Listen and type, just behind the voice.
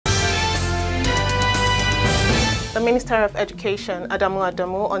Minister of Education, Adamu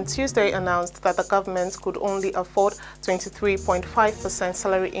Adamu, on Tuesday announced that the government could only afford 23.5%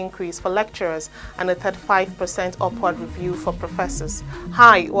 salary increase for lecturers and a 35% upward review for professors.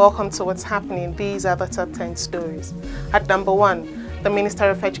 Hi, welcome to What's Happening. These are the top 10 stories. At number 1, the Minister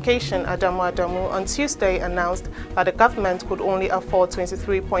of Education, Adamu Adamu, on Tuesday announced that the government could only afford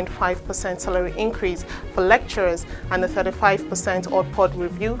 23.5% salary increase for lecturers and a 35% upward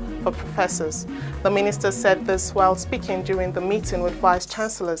review for professors. The minister said this while speaking during the meeting with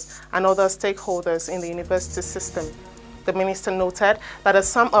vice-chancellors and other stakeholders in the university system. The minister noted that a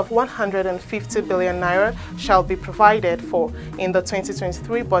sum of 150 billion naira shall be provided for in the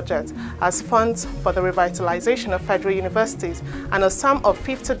 2023 budget as funds for the revitalization of federal universities and a sum of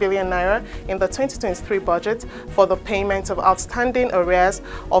 50 billion naira in the 2023 budget for the payment of outstanding arrears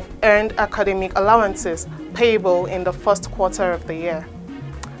of earned academic allowances payable in the first quarter of the year.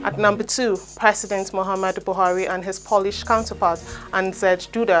 At number 2, President Muhammadu Buhari and his Polish counterpart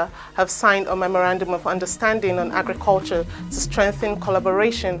Andrzej Duda have signed a memorandum of understanding on agriculture to strengthen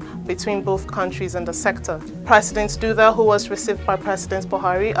collaboration between both countries and the sector. President Duda, who was received by President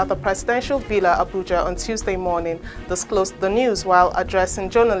Buhari at the Presidential Villa Abuja on Tuesday morning, disclosed the news while addressing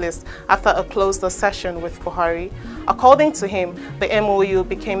journalists after a closed session with Buhari. According to him, the MOU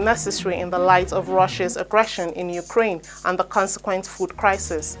became necessary in the light of Russia's aggression in Ukraine and the consequent food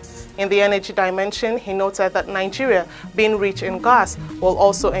crisis. In the energy dimension, he noted that Nigeria, being rich in gas, will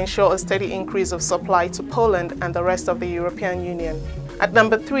also ensure a steady increase of supply to Poland and the rest of the European Union. At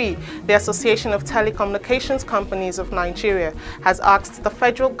number 3, the Association of Telecommunications Companies of Nigeria has asked the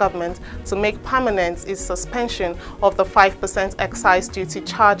federal government to make permanent its suspension of the 5% excise duty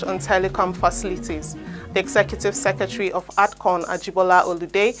charge on telecom facilities. The Executive Secretary of ATCON, Ajibola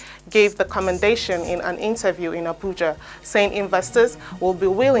Olude, gave the commendation in an interview in Abuja, saying investors will be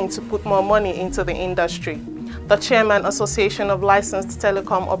willing to put more money into the industry. The Chairman, Association of Licensed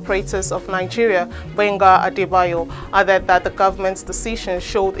Telecom Operators of Nigeria, Benga Adebayo, added that the government's decision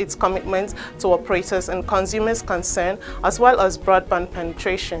showed its commitment to operators and consumers' concern as well as broadband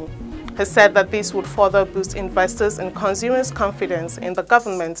penetration. He said that this would further boost investors' and consumers' confidence in the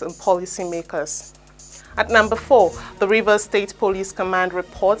government and policymakers. At number 4, the Rivers State Police Command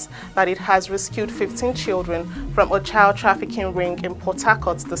reports that it has rescued 15 children from a child trafficking ring in Port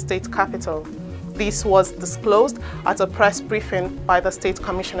Harcourt, the state capital. This was disclosed at a press briefing by the State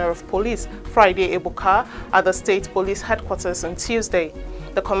Commissioner of Police, Friday Ebuka, at the State Police Headquarters on Tuesday.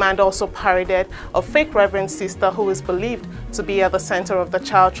 The command also paraded a fake Reverend sister who is believed to be at the center of the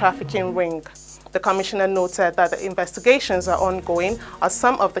child trafficking ring. The commissioner noted that the investigations are ongoing as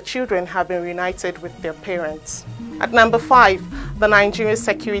some of the children have been reunited with their parents. At number 5, the Nigerian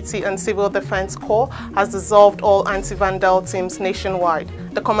Security and Civil Defense Corps has dissolved all anti-vandal teams nationwide.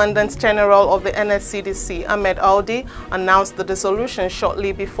 The Commandant General of the NSCDC, Ahmed Audi, announced the dissolution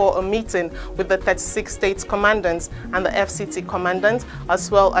shortly before a meeting with the 36 state commandants and the FCT commandant, as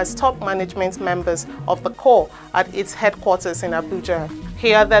well as top management members of the Corps at its headquarters in Abuja.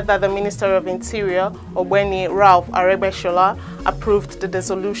 He added that the Minister of Interior, Ogbeni Ralph Aregbesola, approved the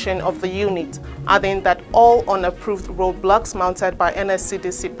dissolution of the unit, adding that all unapproved roadblocks mounted by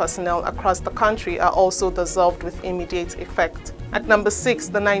NSCDC personnel across the country are also dissolved with immediate effect. At number 6,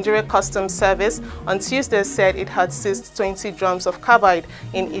 the Nigeria Customs Service on Tuesday said it had seized 20 drums of carbide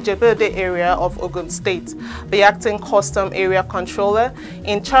in Ijebu-Ode area of Ogun State. The acting custom area controller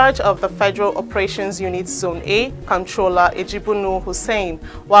in charge of the Federal Operations Unit Zone A, Controller Ejibunu Hussein,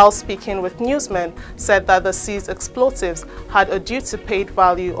 while speaking with newsmen, said that the seized explosives had a duty-paid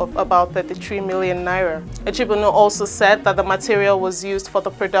value of about 33 million naira. Ejibunu also said that the material was used for the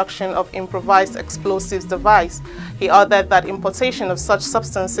production of improvised explosives device. He added that importation of such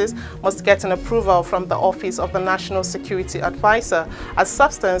substances must get an approval from the Office of the National Security Advisor, as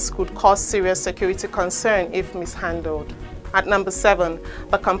substance could cause serious security concern if mishandled. At number 7,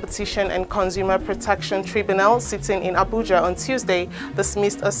 the Competition and Consumer Protection Tribunal sitting in Abuja on Tuesday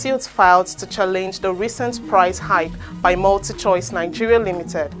dismissed a suit filed to challenge the recent price hike by MultiChoice Nigeria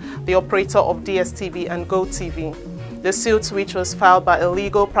Limited, the operator of DSTV and GoTV. The suit, which was filed by a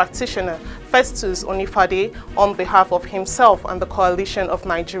legal practitioner, Festus Onifade, on behalf of himself and the Coalition of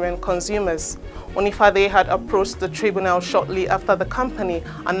Nigerian Consumers. Onifade had approached the tribunal shortly after the company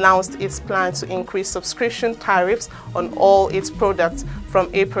announced its plan to increase subscription tariffs on all its products from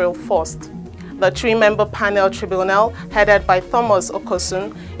April 1st. The 3-member panel tribunal, headed by Thomas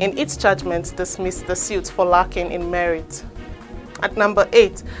Okosun, in its judgment dismissed the suit for lacking in merit. At number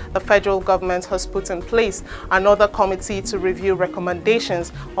 8, the federal government has put in place another committee to review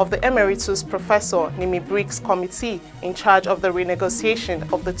recommendations of the Emeritus Professor Nimi Briggs Committee in charge of the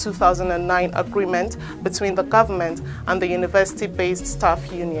renegotiation of the 2009 agreement between the government and the university-based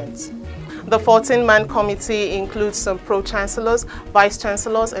staff unions. The 14-man committee includes some pro-chancellors,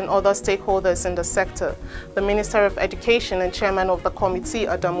 vice-chancellors and other stakeholders in the sector. The Minister of Education and chairman of the committee,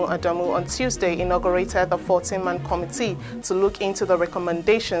 Adamu Adamu, on Tuesday inaugurated the 14-man committee to look into the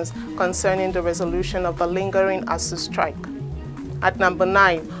recommendations concerning the resolution of the lingering ASUU strike. At number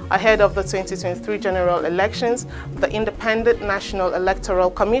 9, ahead of the 2023 general elections, the Independent National Electoral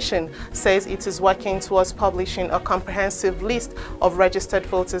Commission says it is working towards publishing a comprehensive list of registered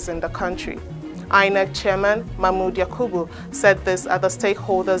voters in the country. INEC Chairman Mahmood Yakubu said this at the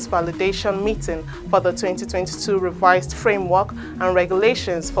stakeholders validation meeting for the 2022 revised framework and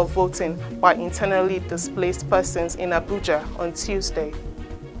regulations for voting by internally displaced persons in Abuja on Tuesday.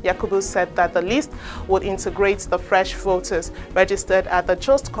 Yakubu said that the list would integrate the fresh voters registered at the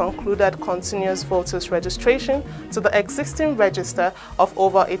just concluded continuous voters registration to the existing register of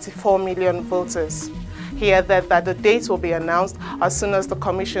over 84 million voters. He added that the date will be announced as soon as the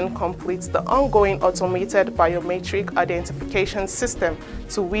Commission completes the ongoing automated biometric identification system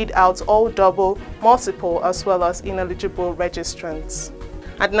to weed out all double, multiple as well as ineligible registrants.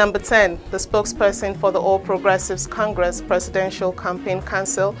 At number 10, the spokesperson for the All Progressives Congress Presidential Campaign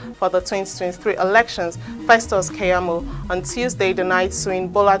Council for the 2023 elections, Festus Keyamo, on Tuesday denied suing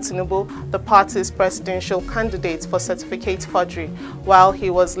Bola Tinubu, the party's presidential candidate, for certificate forgery while he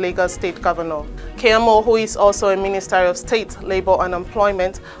was Lagos State Governor. Keyamo, who is also a Minister of State, Labour and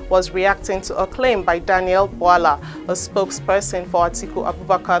Employment, was reacting to a claim by Daniel Bwala, a spokesperson for Atiku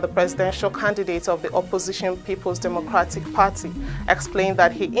Abubakar, the presidential candidate of the opposition People's Democratic Party, explained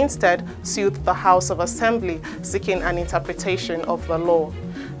that he instead sued the House of Assembly seeking an interpretation of the law.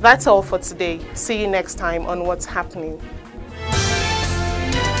 That's all for today. See you next time on What's Happening.